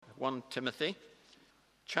1 Timothy,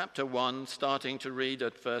 chapter 1, starting to read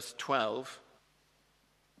at verse 12.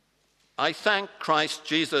 I thank Christ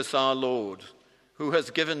Jesus our Lord, who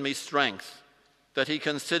has given me strength, that he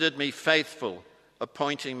considered me faithful,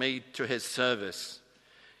 appointing me to his service.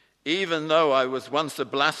 Even though I was once a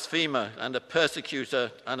blasphemer and a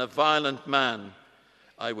persecutor and a violent man,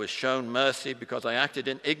 I was shown mercy because I acted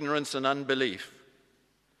in ignorance and unbelief.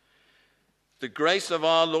 The grace of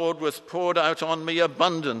our Lord was poured out on me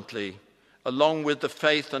abundantly, along with the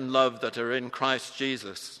faith and love that are in Christ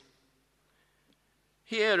Jesus.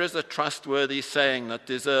 Here is a trustworthy saying that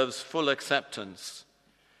deserves full acceptance.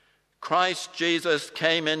 Christ Jesus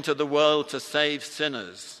came into the world to save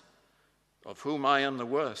sinners, of whom I am the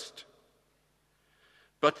worst.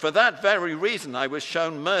 But for that very reason I was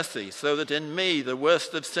shown mercy, so that in me, the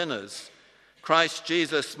worst of sinners, Christ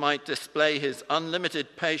Jesus might display his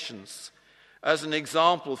unlimited patience as an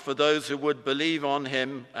example for those who would believe on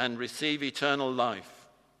him and receive eternal life.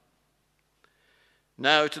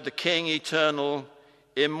 Now to the King eternal,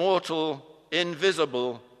 immortal,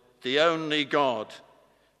 invisible, the only God,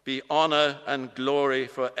 be honor and glory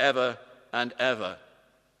forever and ever.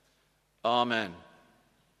 Amen.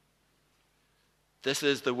 This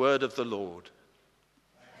is the word of the Lord.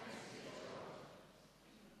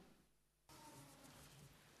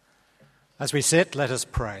 As we sit, let us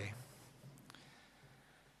pray.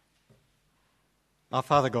 Our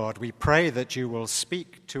Father God, we pray that you will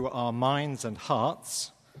speak to our minds and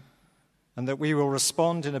hearts, and that we will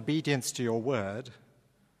respond in obedience to your word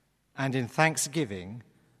and in thanksgiving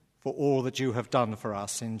for all that you have done for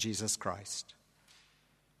us in Jesus Christ.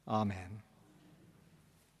 Amen.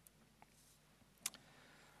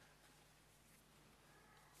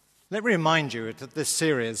 Let me remind you that this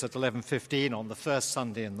series at 11:15 on the first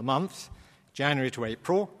Sunday in the month, January to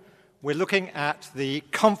April, we're looking at the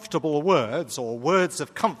comfortable words or words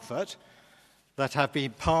of comfort that have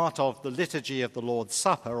been part of the liturgy of the Lord's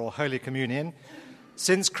Supper or Holy Communion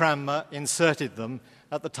since Cranmer inserted them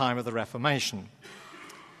at the time of the Reformation.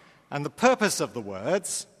 And the purpose of the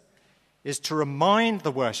words is to remind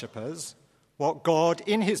the worshippers what God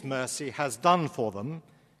in his mercy has done for them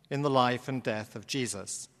in the life and death of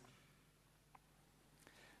Jesus.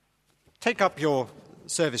 Take up your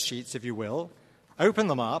service sheets, if you will, open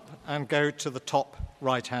them up and go to the top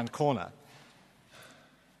right-hand corner.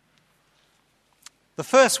 The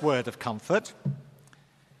first word of comfort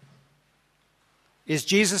is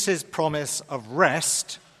Jesus' promise of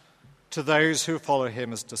rest to those who follow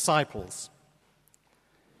him as disciples.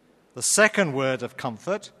 The second word of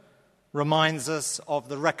comfort reminds us of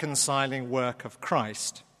the reconciling work of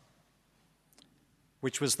Christ,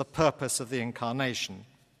 which was the purpose of the incarnation.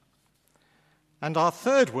 And our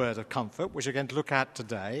third word of comfort, which we're going to look at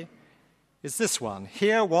today, is this one.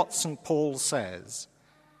 Hear what St. Paul says.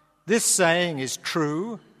 This saying is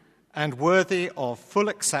true and worthy of full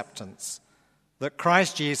acceptance, that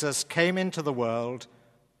Christ Jesus came into the world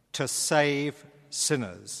to save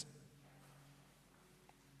sinners.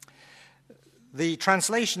 The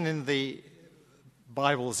translation in the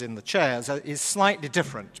Bibles in the chairs is slightly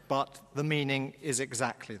different, but the meaning is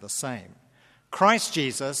exactly the same. Christ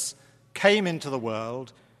Jesus came into the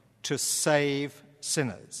world to save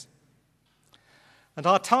sinners. And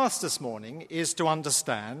our task this morning is to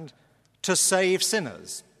understand to save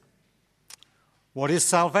sinners. What is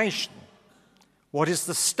salvation? What is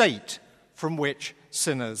the state from which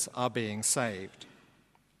sinners are being saved?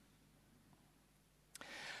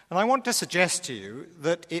 And I want to suggest to you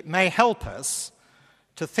that it may help us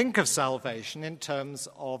to think of salvation in terms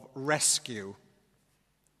of rescue.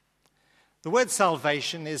 The word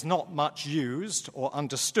salvation is not much used or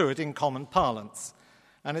understood in common parlance,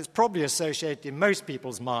 and it's probably associated in most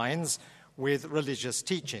people's minds with religious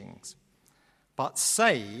teachings. But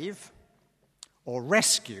save or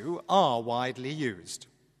rescue are widely used.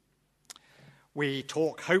 We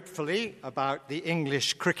talk hopefully about the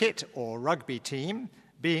English cricket or rugby team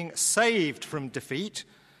being saved from defeat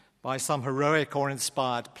by some heroic or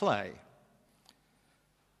inspired play,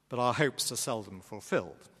 but our hopes are seldom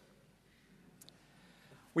fulfilled.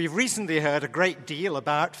 We've recently heard a great deal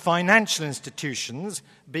about financial institutions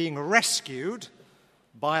being rescued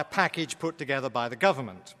by a package put together by the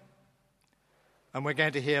government. And we're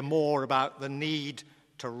going to hear more about the need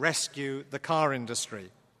to rescue the car industry.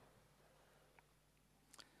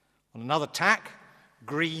 On another tack,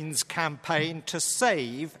 Greens campaign to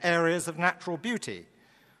save areas of natural beauty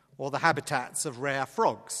or the habitats of rare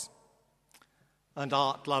frogs. And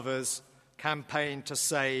art lovers campaign to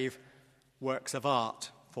save works of art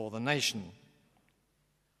for the nation.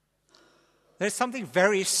 There's something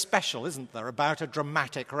very special, isn't there, about a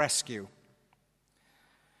dramatic rescue.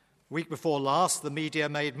 Week before last, the media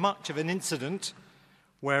made much of an incident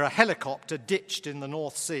where a helicopter ditched in the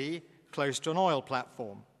North Sea close to an oil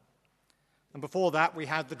platform. And before that, we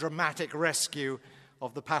had the dramatic rescue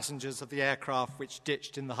of the passengers of the aircraft which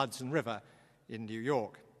ditched in the Hudson River in New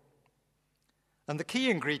York. And the key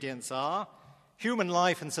ingredients are human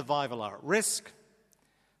life and survival are at risk.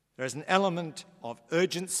 There is an element of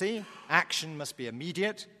urgency. Action must be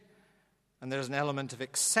immediate. And there is an element of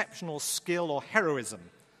exceptional skill or heroism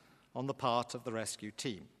on the part of the rescue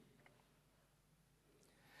team.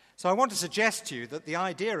 So I want to suggest to you that the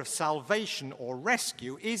idea of salvation or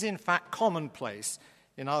rescue is in fact commonplace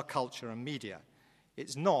in our culture and media.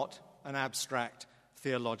 It's not an abstract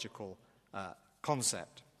theological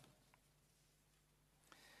concept.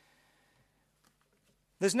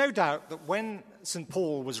 There's no doubt that when St.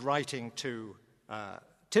 Paul was writing to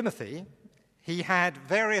Timothy, he had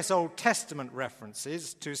various Old Testament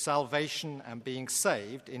references to salvation and being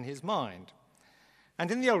saved in his mind.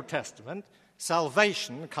 And in the Old Testament,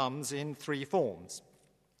 salvation comes in three forms.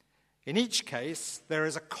 In each case, there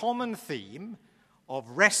is a common theme of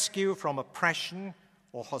rescue from oppression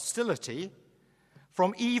or hostility,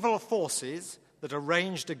 from evil forces that are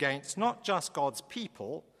ranged against not just God's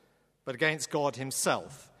people, but against God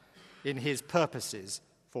himself in his purposes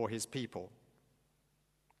for his people.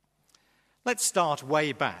 Let's start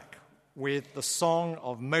way back with the song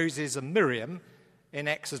of Moses and Miriam in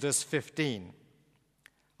Exodus 15,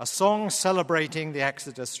 a song celebrating the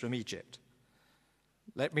exodus from Egypt.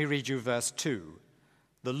 Let me read you verse 2.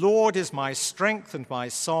 "The Lord is my strength and my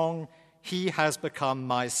song, he has become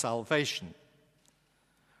my salvation."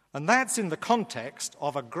 And that's in the context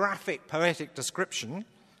of a graphic poetic description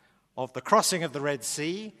of the crossing of the Red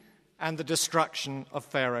Sea and the destruction of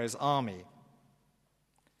Pharaoh's army.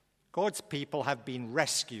 God's people have been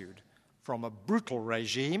rescued from a brutal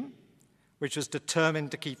regime which was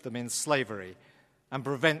determined to keep them in slavery and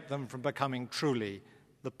prevent them from becoming truly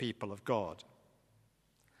the people of God.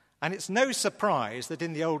 And it's no surprise that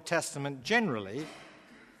in the Old Testament generally,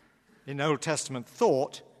 in Old Testament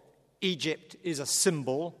thought, Egypt is a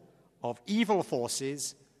symbol of evil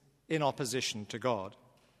forces in opposition to God.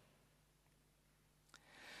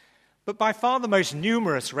 But by far the most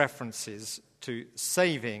numerous references to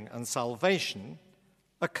saving and salvation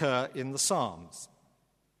occur in the Psalms.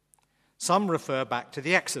 Some refer back to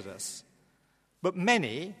the Exodus, but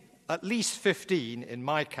many, at least 15 in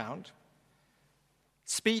my count,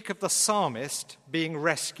 speak of the psalmist being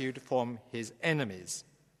rescued from his enemies.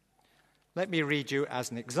 Let me read you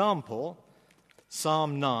as an example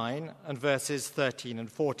Psalm 9 and verses 13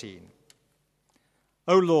 and 14.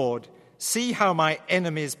 "O Lord, see how my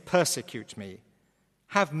enemies persecute me.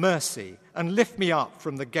 Have mercy and lift me up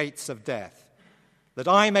from the gates of death, that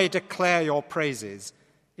I may declare your praises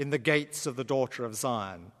in the gates of the daughter of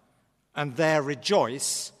Zion, and there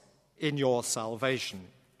rejoice in your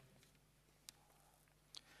salvation."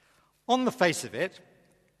 On the face of it,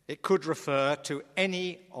 it could refer to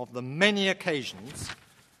any of the many occasions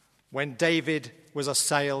when David was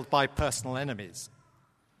assailed by personal enemies,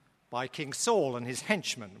 by King Saul and his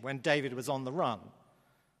henchmen when David was on the run,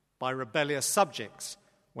 by rebellious subjects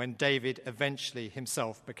when David eventually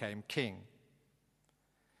himself became king.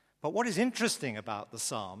 But what is interesting about the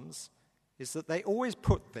Psalms is that they always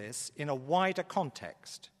put this in a wider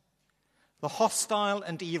context. The hostile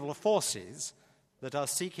and evil forces that are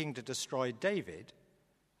seeking to destroy David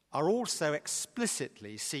are also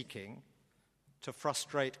explicitly seeking to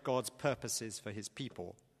frustrate God's purposes for his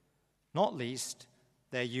people, not least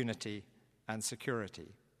their unity and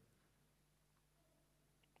security.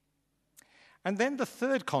 And then the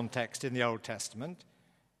third context in the Old Testament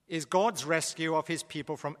is God's rescue of his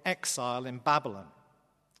people from exile in Babylon,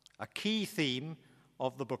 a key theme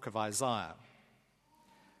of the book of Isaiah.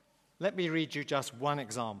 Let me read you just one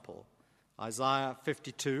example, Isaiah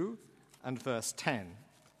 52 and verse 10.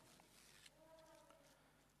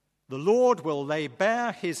 "The Lord will lay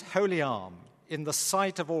bare his holy arm in the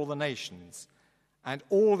sight of all the nations, and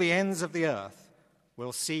all the ends of the earth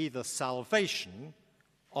will see the salvation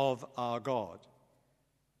of our God."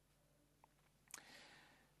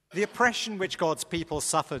 The oppression which God's people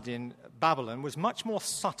suffered in Babylon was much more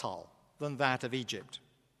subtle than that of Egypt.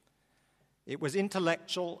 It was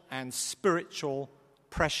intellectual and spiritual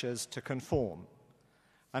pressures to conform,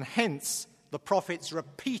 and hence the prophet's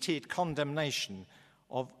repeated condemnation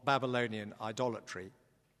of Babylonian idolatry.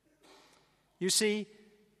 You see,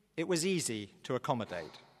 it was easy to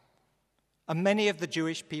accommodate, and many of the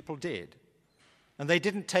Jewish people did, and they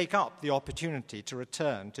didn't take up the opportunity to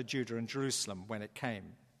return to Judah and Jerusalem when it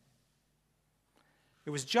came. It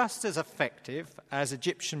was just as effective as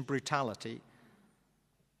Egyptian brutality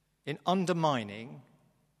in undermining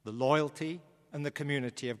the loyalty and the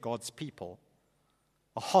community of God's people,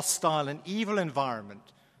 a hostile and evil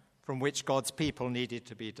environment from which God's people needed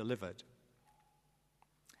to be delivered.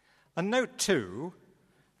 And note, too,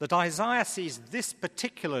 that Isaiah sees this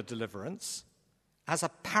particular deliverance as a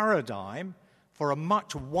paradigm for a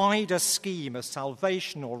much wider scheme of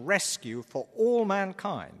salvation or rescue for all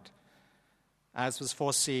mankind, as was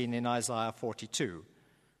foreseen in Isaiah 42,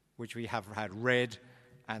 which we have had read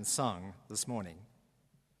and sung this morning.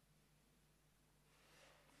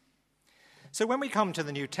 So when we come to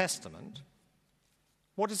the New Testament,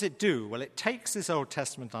 what does it do? Well, it takes this Old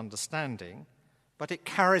Testament understanding, but it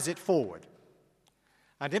carries it forward.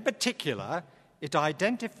 And in particular, it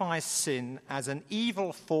identifies sin as an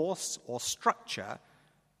evil force or structure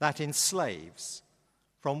that enslaves,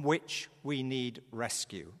 from which we need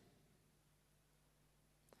rescue.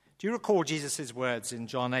 Do you recall Jesus' words in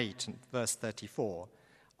John 8, verse 34?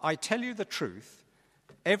 I tell you the truth,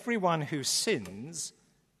 everyone who sins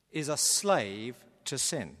is a slave to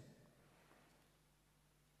sin.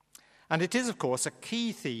 And it is, of course, a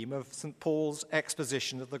key theme of St. Paul's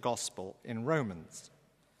exposition of the gospel in Romans.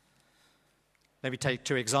 Let me take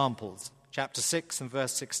two examples. Chapter 6 and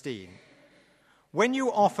verse 16. When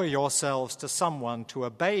you offer yourselves to someone to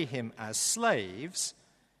obey him as slaves,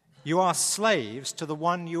 you are slaves to the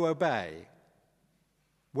one you obey,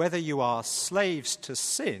 whether you are slaves to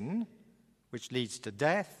sin, which leads to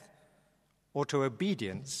death, or to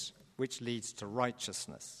obedience, which leads to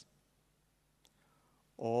righteousness.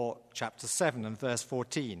 Or chapter 7 and verse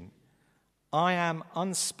 14. I am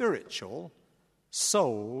unspiritual,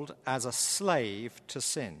 sold as a slave to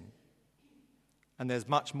sin. And there's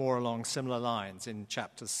much more along similar lines in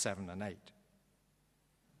chapters 7 and 8.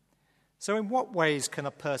 So in what ways can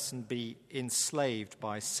a person be enslaved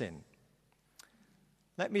by sin?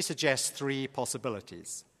 Let me suggest three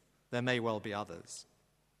possibilities. There may well be others.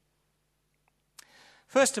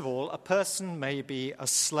 First of all, a person may be a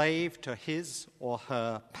slave to his or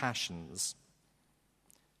her passions.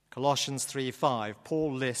 Colossians 3:5,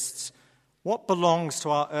 Paul lists what belongs to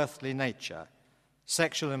our earthly nature: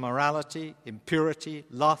 sexual immorality, impurity,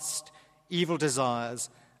 lust, evil desires,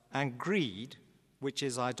 and greed, which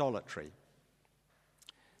is idolatry.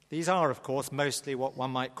 These are, of course, mostly what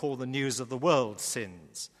one might call the news of the world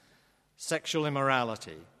sins: sexual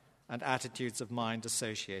immorality and attitudes of mind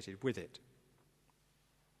associated with it.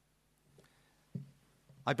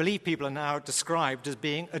 I believe people are now described as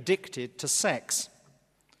being addicted to sex.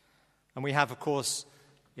 And we have, of course,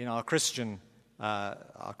 in our Christian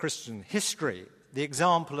history, the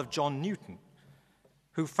example of John Newton,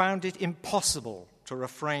 who found it impossible to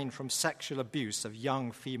refrain from sexual abuse of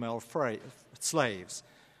young female slaves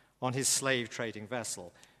on his slave-trading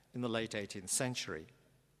vessel in the late 18th century.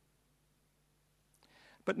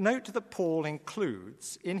 But note that Paul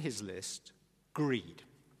includes in his list greed.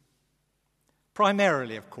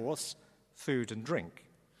 Primarily, of course, food and drink,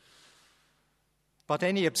 but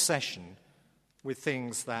any obsession with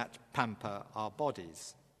things that pamper our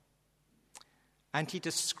bodies. And he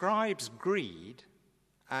describes greed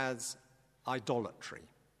as idolatry,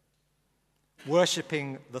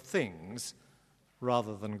 worshipping the things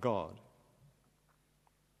rather than God.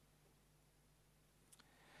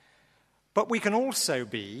 But we can also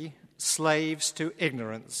be slaves to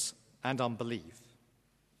ignorance and unbelief.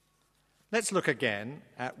 Let's look again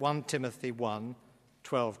at 1 Timothy 1,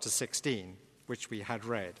 12 to 16, which we had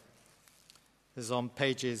read. This is on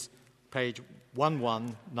page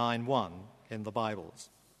 1191 in the Bibles.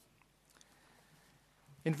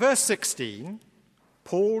 In verse 16,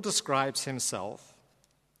 Paul describes himself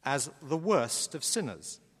as the worst of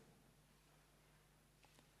sinners.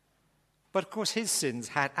 But, of course, his sins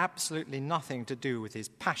had absolutely nothing to do with his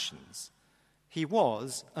passions. He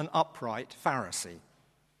was an upright Pharisee.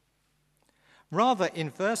 Rather, in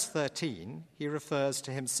verse 13, he refers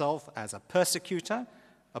to himself as a persecutor,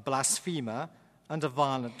 a blasphemer, and a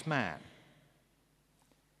violent man.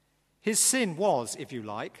 His sin was, if you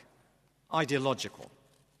like, ideological.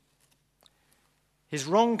 His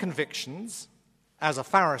wrong convictions as a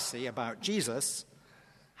Pharisee about Jesus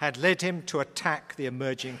had led him to attack the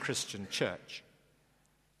emerging Christian church.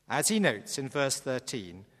 As he notes in verse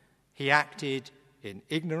 13, he acted in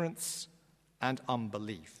ignorance and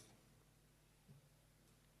unbelief.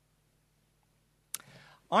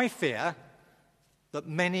 I fear that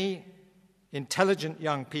many intelligent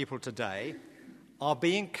young people today are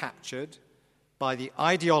being captured by the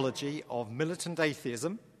ideology of militant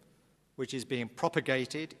atheism, which is being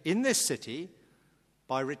propagated in this city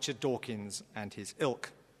by Richard Dawkins and his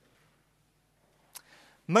ilk.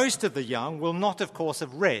 Most of the young will not, of course,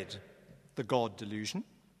 have read The God Delusion,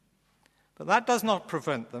 But that does not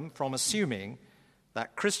prevent them from assuming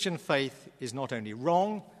that Christian faith is not only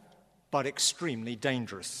wrong, but extremely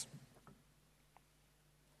dangerous.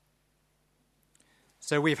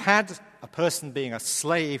 So we've had a person being a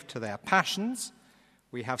slave to their passions.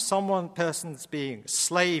 We have persons being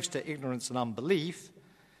slaves to ignorance and unbelief.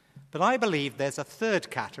 But I believe there's a third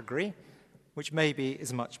category, which maybe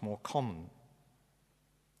is much more common.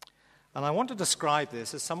 And I want to describe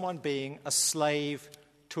this as someone being a slave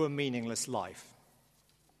to a meaningless life.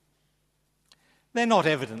 They're not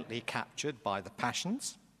evidently captured by the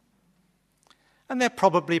passions, and they're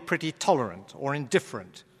probably pretty tolerant or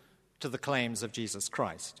indifferent to the claims of Jesus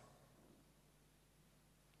Christ.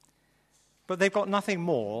 But they've got nothing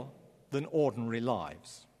more than ordinary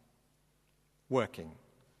lives: working,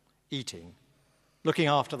 eating, looking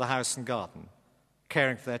after the house and garden,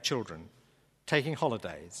 caring for their children, taking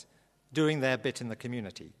holidays, doing their bit in the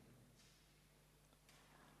community,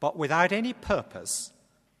 but without any purpose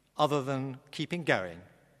other than keeping going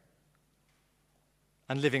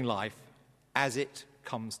and living life as it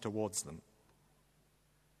comes towards them.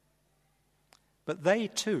 But they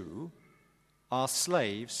too are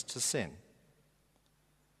slaves to sin.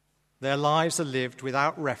 Their lives are lived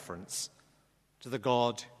without reference to the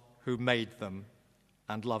God who made them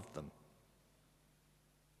and loved them.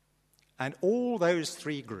 And all those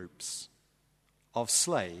three groups of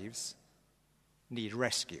slaves need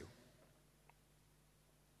rescue.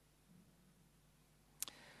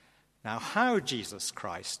 Now, how Jesus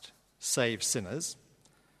Christ saves sinners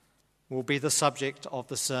will be the subject of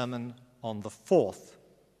the sermon on the 4th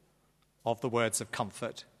of the Words of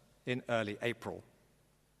Comfort in early April.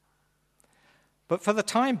 But for the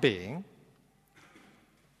time being,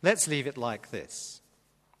 let's leave it like this.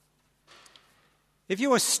 If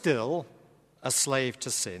you are still a slave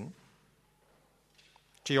to sin,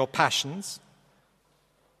 to your passions,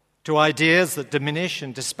 to ideas that diminish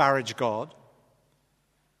and disparage God,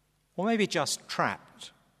 or maybe just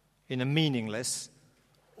trapped in a meaningless,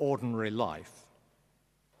 ordinary life,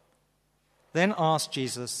 then ask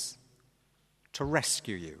Jesus to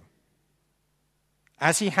rescue you,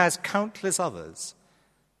 as he has countless others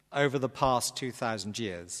over the past 2,000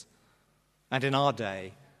 years, and in our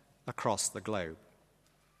day across the globe.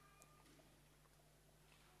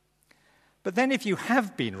 But then if you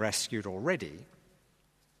have been rescued already,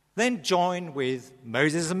 then join with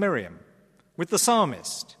Moses and Miriam, with the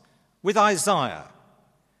psalmist, with Isaiah,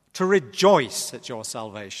 to rejoice at your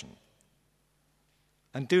salvation.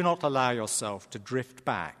 And do not allow yourself to drift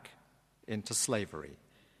back into slavery.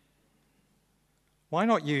 Why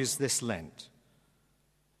not use this Lent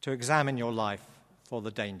to examine your life for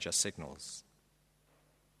the danger signals?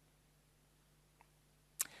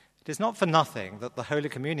 It is not for nothing that the Holy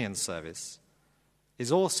Communion service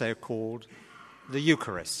is also called the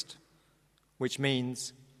Eucharist, which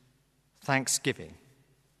means thanksgiving.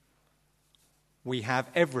 We have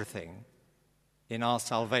everything in our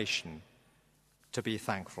salvation to be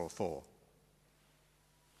thankful for.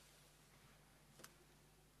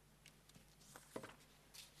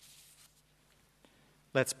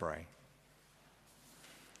 Let's pray.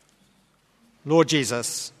 Lord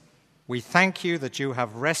Jesus, we thank you that you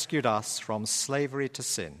have rescued us from slavery to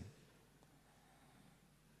sin.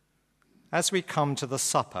 As we come to the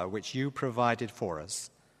supper which you provided for us,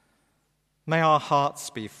 may our hearts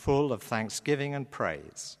be full of thanksgiving and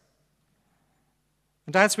praise.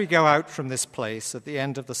 And as we go out from this place at the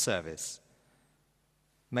end of the service,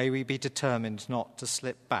 may we be determined not to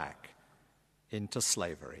slip back into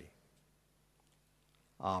slavery.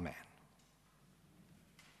 Amen.